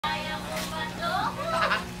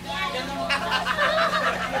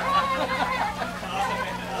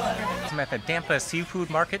guys, I'm at the Dampa Seafood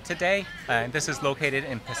Market today. This is located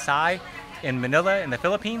in Pasay in Manila in the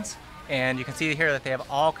Philippines. And you can see here that they have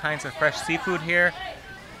all kinds of fresh seafood here,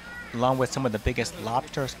 along with some of the biggest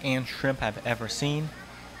lobsters and shrimp I've ever seen.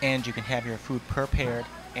 And you can have your food prepared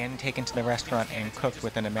and taken to the restaurant and cooked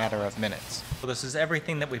within a matter of minutes. So this is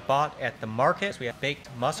everything that we bought at the market. We have baked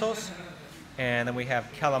mussels, and then we have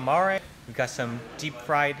calamari. We've got some deep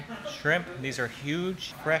fried shrimp. These are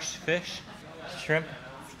huge, fresh fish, shrimp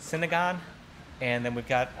sinigang. And then we've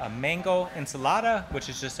got a mango ensalada, which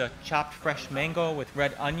is just a chopped fresh mango with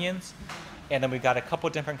red onions. And then we've got a couple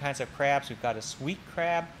different kinds of crabs. We've got a sweet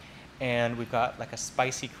crab, and we've got like a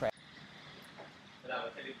spicy crab.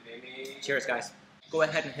 Cheers, guys. Go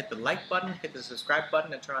ahead and hit the like button, hit the subscribe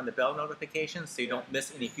button, and turn on the bell notifications so you don't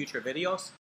miss any future videos.